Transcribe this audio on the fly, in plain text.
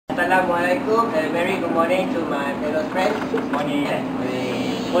Assalamualaikum and very good morning to my fellow friends. Morning.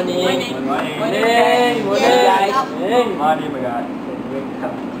 Morning. Morning guys. Morning Megat.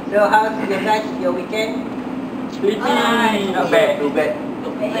 So how's your guys, your weekend? Sleepy. Not bad. Too bad.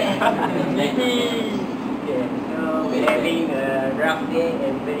 Sleepy. Okay, so we're having a rough day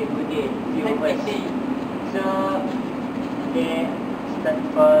and very good day. Few of us. So okay,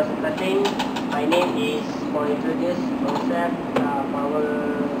 for starting, my name is for introduce myself,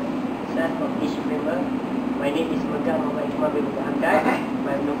 ourself of each member. My name is Megat Iqmar bin Mohamad.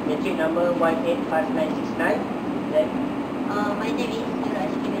 My matrik number 185969. Then my name is Nurul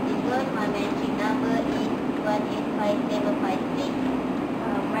Asyikin. My matrik number is 185753.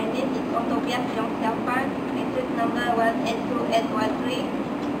 My name is Octivia Tiong Sharfa. Matrik number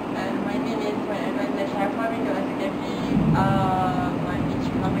 182813. And my name is Sharfa bin Azulkifli. My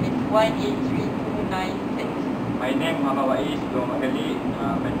matrik number is 183296. My name Muhammad Waiz bin Mohamad.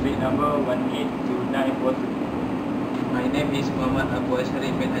 Matrik number 182942. My name is Muhammad Abu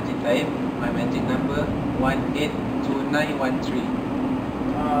Al-Syarif bin Haji. My matrik number 182913.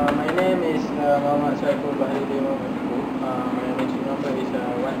 My name is Muhammad Saiful Bahri bin Mohamad. My matrik number is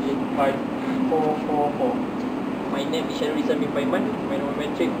 185444. My name is Rizan bin Paiman. My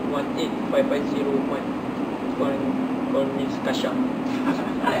matrik 185501. Call me Kasha.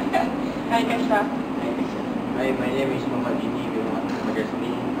 Hi Kasha. Hi, my name is Muhammad Dinie bin Mohamad.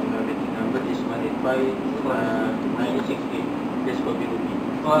 Jasmi. My matrik number is 185968. Just for Ruby.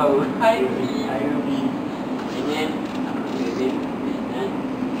 wow. Hi. I will be. My name is Rizan. My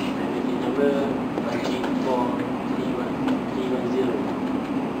matrik number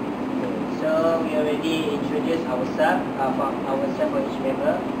 184310. So we already introduced ourselves, for each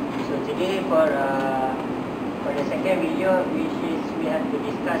member. So today for the second video, which is we have to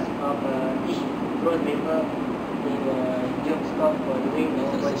discuss of each role member in job scope for doing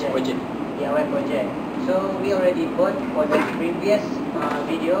our project. D.I.Y project. So we already vote for the previous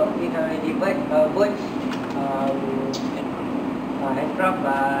video. We already vote handcraft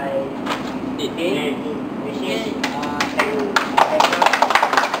by D.I.Y, which is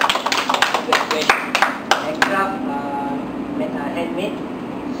handcraft handmade.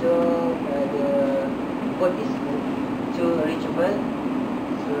 So the vote is too reachable.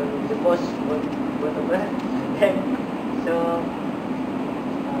 So the boss vote over. And then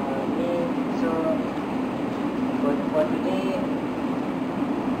for today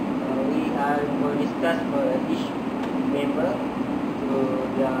we are going to discuss for each member to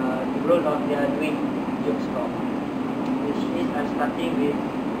the role of their doing job scope, which is I'm starting with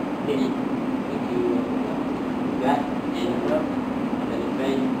this. Thank you. That and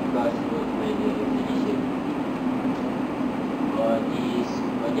clarify because of my definition. For this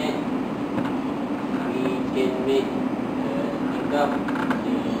project, we can make income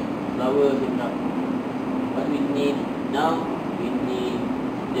the flower income. What we need now, we need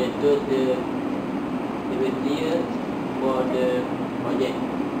the total material for the project.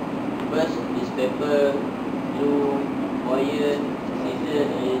 First is paper, glue, oil,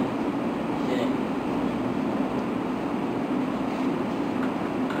 scissors and shellac.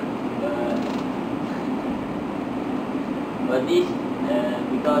 For this,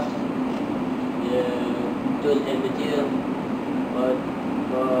 because the tool and material for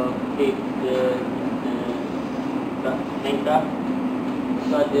make the handcraft,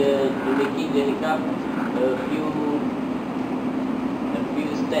 for the making the handcraft, a few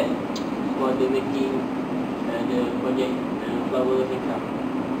steps for the making the project flower handcraft.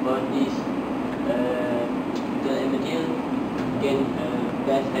 For this tool and material, can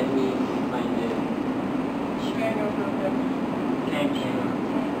guys help me find the Sure, no problem. So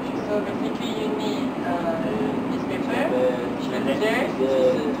basically you need this paper, scissors,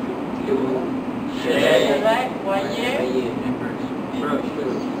 glue, shellac, wire, brush.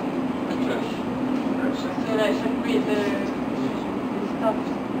 so like separate the stuff.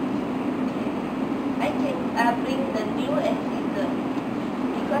 I can bring the glue and scissors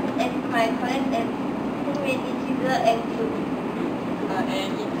because at my college there's too many scissors and glue.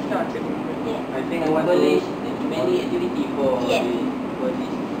 And it's short. Yeah. I think college there's many activity for Yes. for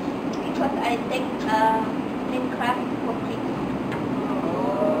this. Because I take handcraft cooking.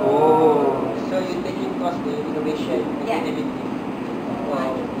 Oh, so you're taking course the innovation and Yeah. creativity.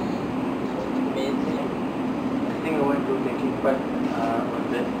 Wow, amazing. I think I want to take part on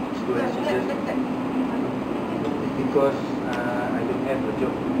that student scissors because I don't have a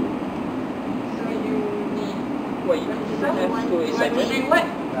job to do. So you need Why you have to you want to assignment? bring what?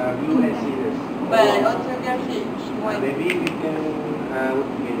 Glue and scissors. But Octivia what? Maybe we can work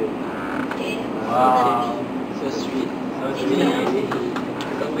together. Okay. Wow, So so sweet. So sweet. Congratulations.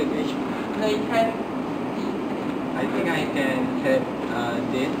 No, you can see. I think I can help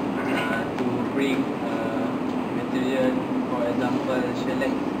this to bring material, for example,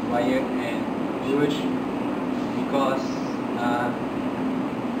 select wire and wood, because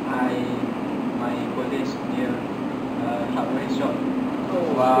my college near hardware shop.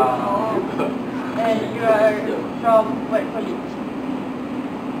 Wow. And you are from what college?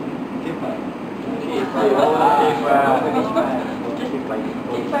 K5.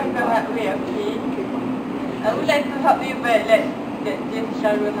 If I'm the hardware, okay. I would like to help you, but let just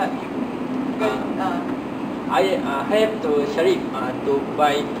Sharul help you. Because, I have to Sharif to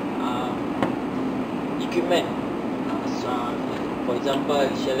buy equipment. So, for example,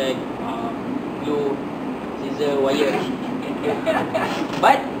 select glue, scissor, wire.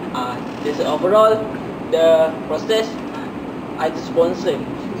 But this overall the process I sponsor.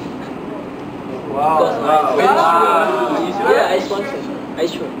 Wow. Yeah, I sponsor. I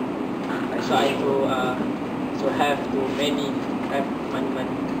should. So I to have too many have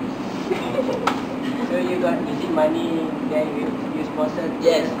money. So you got easy money, then you sponsor.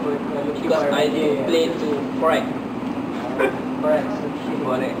 Yes, looking because for I idea. play to correct. Correct.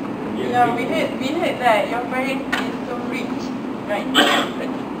 Correct. yeah, we heard that your parents is so rich, right?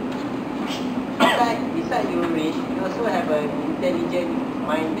 Besides you rich, you also have an intelligent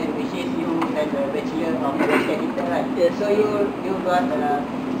mind, and which is you have a bachelor of mechanical, right? Yes. So you got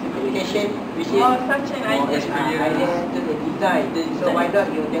certification, which is Oh, such an idea. idea to the design. So why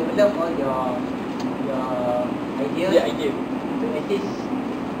not you develop all your ideas? Yeah, I give. To at least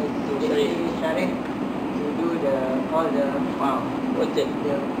Sharif to do all the Project.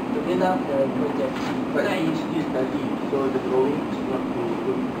 to build up the project. But you study, so the drawing is not too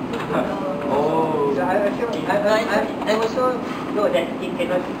good. So I also know that it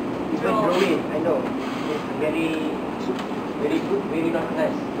cannot even draw it. I know it's very good, very not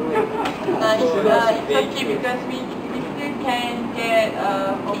nice drawing. It's okay because we still can get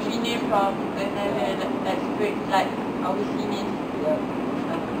opinion from another expert like our seniors.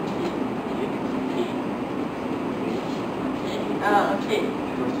 Okay.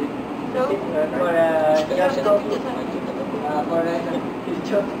 So For job scope,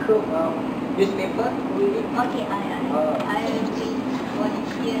 newspaper, Okay, I will be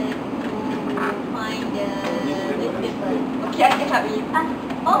volunteer to find the newspaper. okay, I can help you.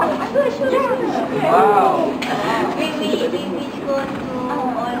 Sure. Wow. We go to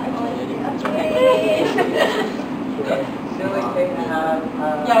all So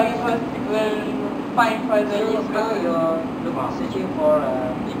Yeah, we will find for the so now newspaper. you're searching for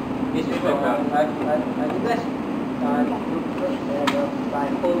newspaper. Are you guys look by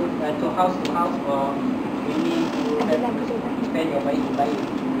home to house, or we need to have to spend your money to buy it?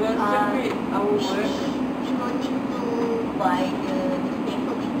 We'll separate our we work. don't need to buy the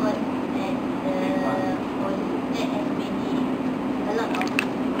newspaper because at on that has a lot of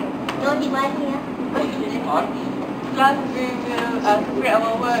no need money. Plus, we will separate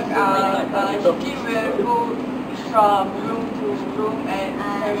our work. She will go from room to room and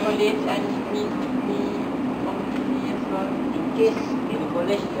college and meet me as well. In case the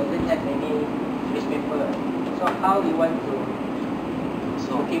college doesn't have any newspaper, so how you want to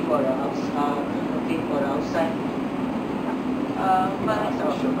looking for outside?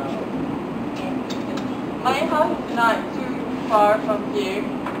 My house is not too far from here.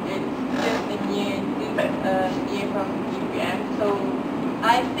 It's just near from UPM. So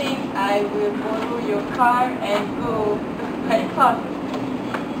I think I will borrow your car and go to my house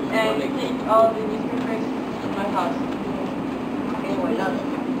and take all the newspapers in my house. Okay, why not?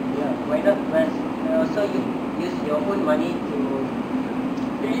 Yeah, why not? But also you use your own money to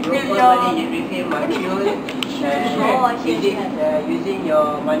Refill refill my fuel. Using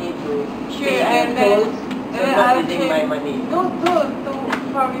your money to pay and your tolls, then so not using my money. Don't go to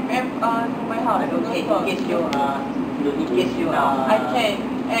from UPM to my house. Okay, Don't in go. case you are. I can.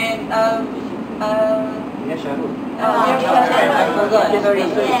 And Yeah, Sharul. I forgot. Sorry.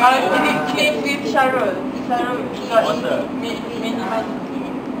 live with Sharul. Sharul got many money.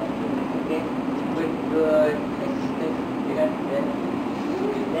 Okay, good.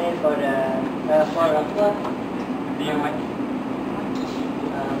 Then for the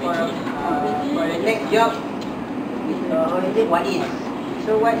next job, what is?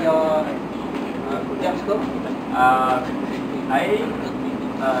 So what your job scope?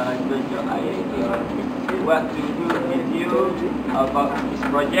 The job I what to do review about this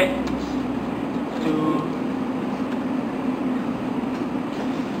project, to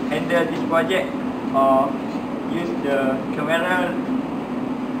handle this project or use the camera.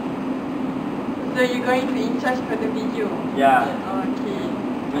 So you're going to in charge for the video? Yeah. Okay.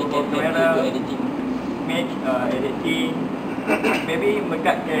 do can help you camera, do editing. make editing. Maybe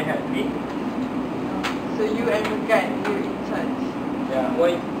Megat can help me. So you and Megat, you in charge. Yeah.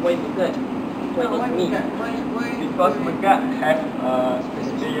 Why Megat? Why No, not me? Megat? Why Because Megat have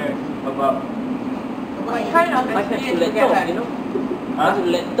experience about. What kind of I have experience to you laptop, have? you know. I Huh? have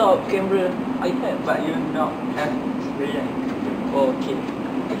laptop, camera. I have. But you not have experience. Okay.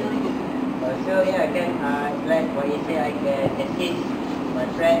 So yeah, I can like what you say, I can assist my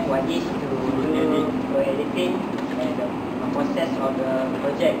friend Waiz to do editing and the process of the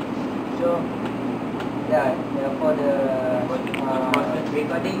project. So yeah, for the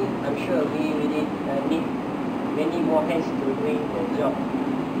recording, I'm sure we really need many more hands to doing the job.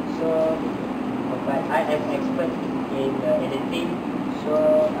 So, but I am expert in editing.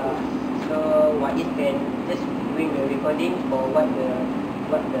 So Waiz can just doing the recording for what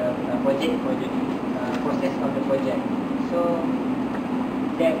the project process of the project. So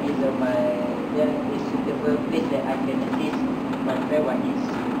that is suitable place that I can assist my friend Waiz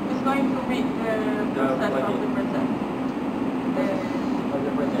Who's going to make the process of the project? of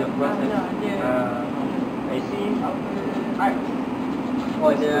the project. I see. Art.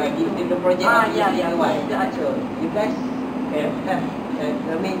 For the project of yeah, D.I.Y. yeah. So you guys can have,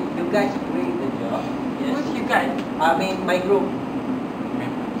 I mean you guys doing the job. Who's you guys? I mean my group.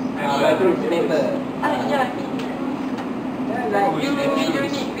 My group member. Yeah. Like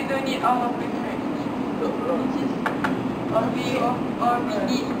We don't need all of them, right? Or we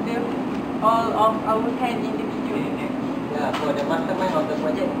need all of our hand in the video. yeah, for the mastermind of the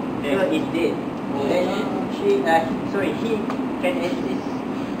project. Yes. So is dead. Then he can assist.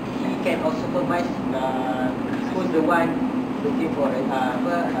 He can also supervise who's the one looking for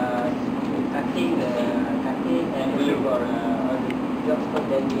cutting and looking for all the job scope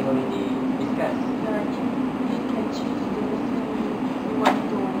that we already discussed. You can choose the person you want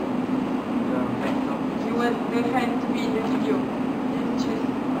to. You want the hand to be in the video. Just choose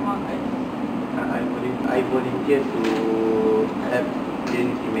among us. I volunteer to help in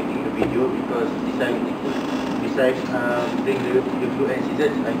making the video because besides bring the glue and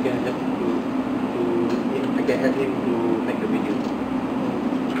scissors, I can help him to make the video.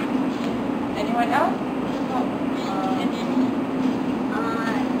 Anyone else?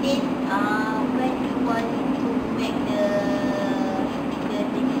 When you want to make the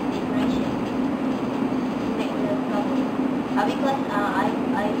decoration, make the flower. Because I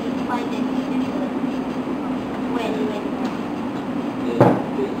find that it's difficult when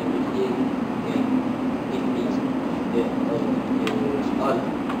The imaging can techniques that all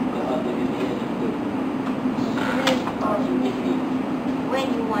the video when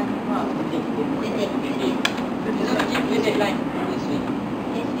you want the date. Just give the deadline. this week.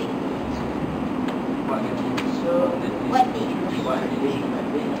 This week. So What day?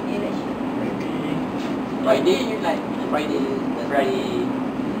 What day you like? Friday,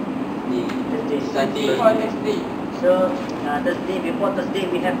 Thursday, Sunday. For Thursday. So Thursday, before Thursday,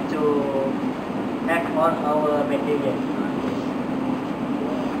 we have to pack all our material.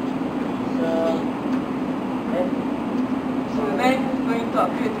 So then, So then who's going to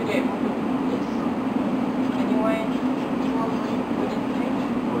upload today? Anyone?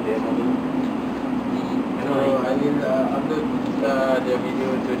 So I will upload the video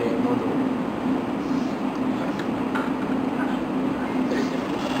to the module.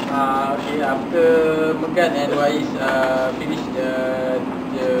 Okay, after Megat and Waiz finish the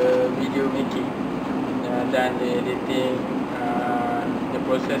video making, done the editing, the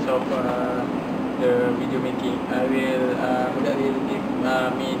process of the video making, Megat will give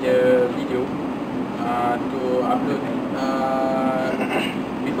me the video to upload.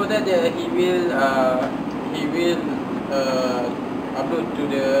 Before that, he will upload to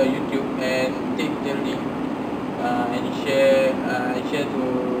the YouTube and take the link and share to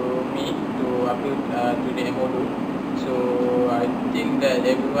me to upload to the MODO. So I think that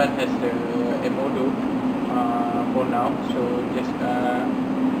everyone has the MODO for now. So just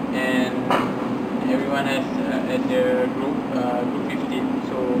and everyone has the group 15.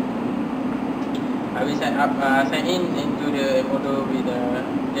 So I will sign in into the MODO with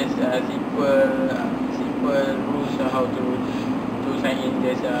just simple rules on how to sign in.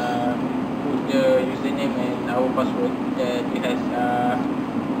 Just put the username and our password that we have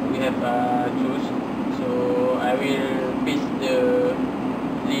choose. So I will paste the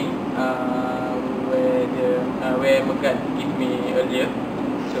link where Megat give me earlier.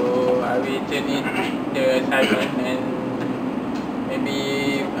 So I will turn in the assignment and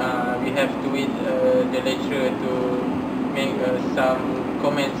maybe we have to wait the lecturer to make some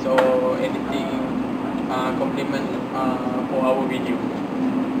comments or editing compliment for our video.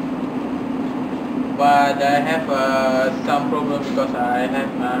 but I have some problem because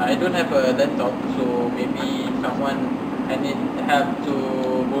I don't have a laptop, so maybe someone I need help to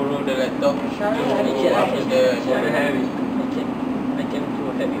borrow the laptop to upload the I can to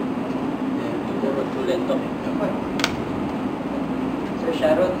help you. You borrow two laptop. So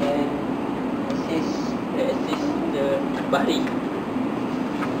Sharul can assist The Bahri.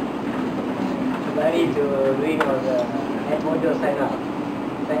 Bahri to doing all the head module sign up.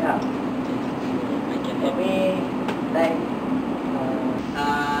 I can For help. me, like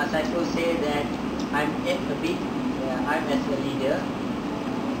Saiful say that I'm a bit, I'm as a leader.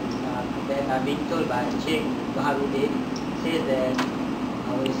 That I've been told by Sheikh Khairuddin says that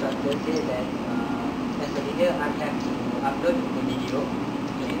our instructor says that as a leader I have to upload the video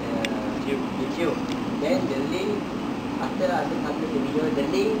in YouTube. Then the link after I upload the video, the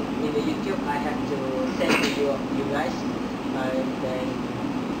link in the YouTube I have to send to you guys, and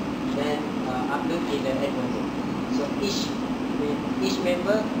then upload in the end module. So each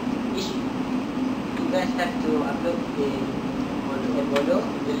member, you guys have to upload in end module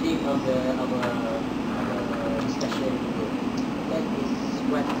the link of our discussion video. That is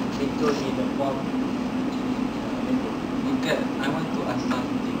what they told me in the form. Megat, I want to ask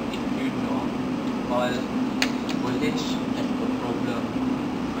something. If you know, all college have a problem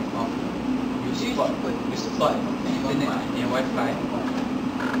of you support internet and Wi-Fi.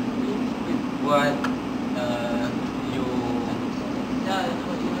 What you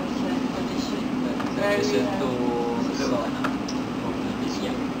suggestion to solve problem this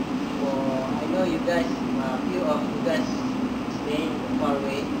year? I know you guys, few of you guys staying far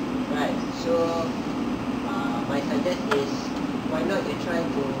away, right? So my suggestion is, why not you try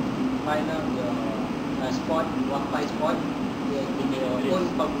to find out your spot, Wi-Fi spot in your own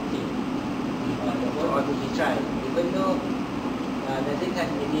community, your own community try. Even though doesn't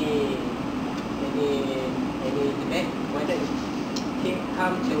have any internet, why not you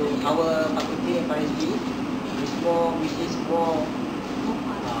come to our faculty of RSB, which is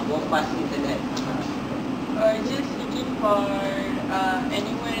more fast internet. Just looking for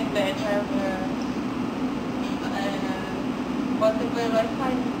anyone that have portable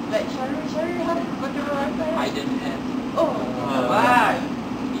Wi-Fi, like Sharul have portable Wi-Fi. I don't have. Oh, wow.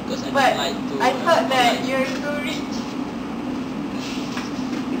 Because I But don't like to. I thought that you're so rich.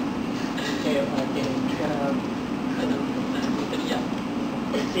 Okay. I don't teriak.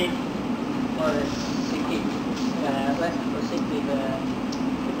 Proceed or seeking proceed with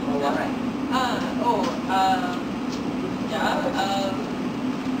our right. Yeah.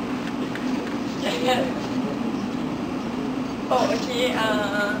 Oh, okay.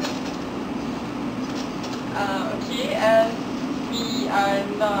 Okay. We are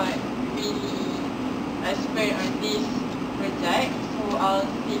not really expert on this project, so I'll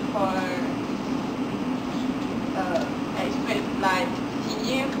seek for experts like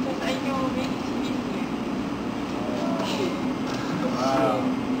senior, because I know many seniors here. Wow.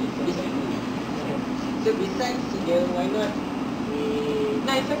 So besides senior, why not we?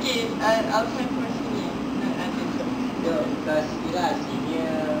 No, it's okay. I'll find for senior. Because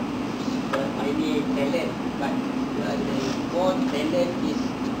senior maybe talent, but the more talent is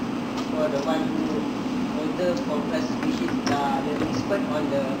for the one who older from us, which is the expert on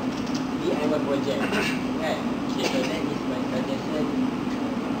the D.I.Y project. Right? Okay, so that is my suggestion.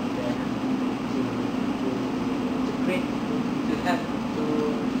 That to create, to have to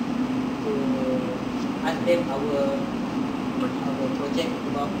ask them our project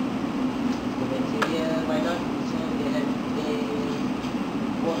about the material. Why not? So they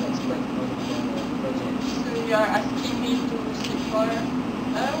more expert on the project. So you are asking me to seek for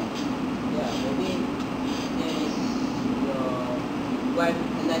Yeah, maybe there is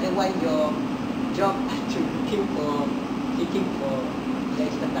another one your job to seeking for the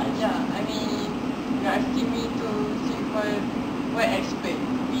expertise. yeah, I mean, you are asking me to seek for what expert?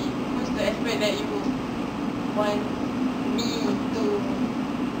 Who's the expert that you want me to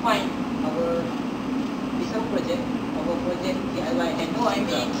find? Our project D.I.Y and No, I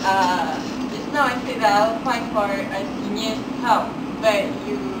mean, just now I said that I'll find for a senior's help, but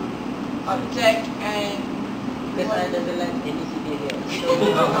you object and because I doesn't like any senior here. So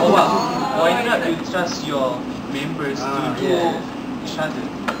Why not you trust your members to do each other?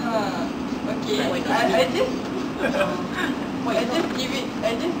 okay. I just give it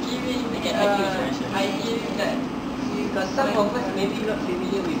idea that because some of us maybe not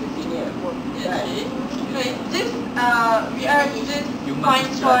familiar with the senior. okay. No, it's just we are just You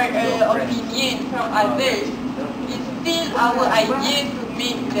must find for trust your friends. opinion from others. It's still our idea to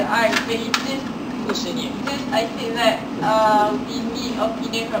make the art, but it's just I think that we need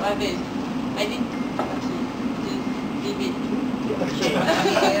opinion from others. I didn't bit. Okay.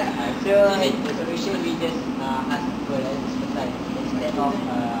 So the solution we just ask for expertise instead of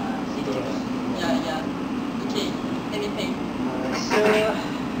senior. Yeah. Okay, anything.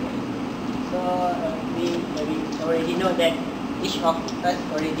 We already know that each of us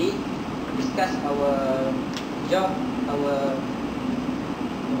already discuss our job, our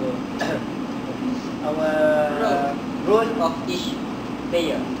role of each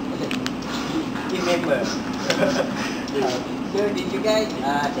player, team member. So did you guys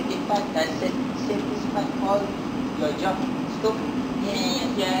satisfy all your job scope?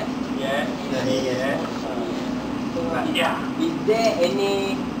 Yes. Yes. So is there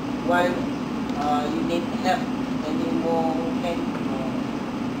any one you need help? Any more help?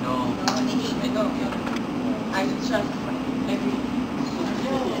 No. I know. I trust every.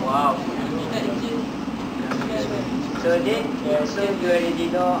 Wow. So you already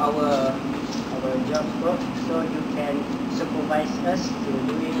know our job scope, so you can supervise us to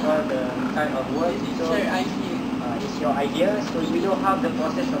doing all the kind of work. So it's your idea, so you know how the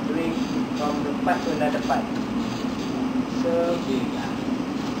process of doing from the part to another part. So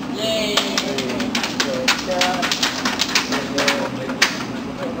Yay!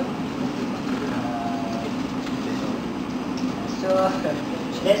 So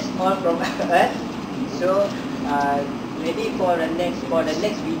that's all from us. So ready for the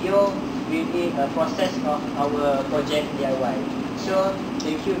next video will be a process of our project DIY. So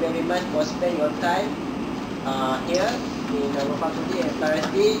thank you very much for spending your time here in our faculty and Paris.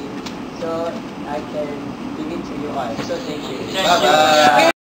 So I can give it to you all. So thank you. Thank you.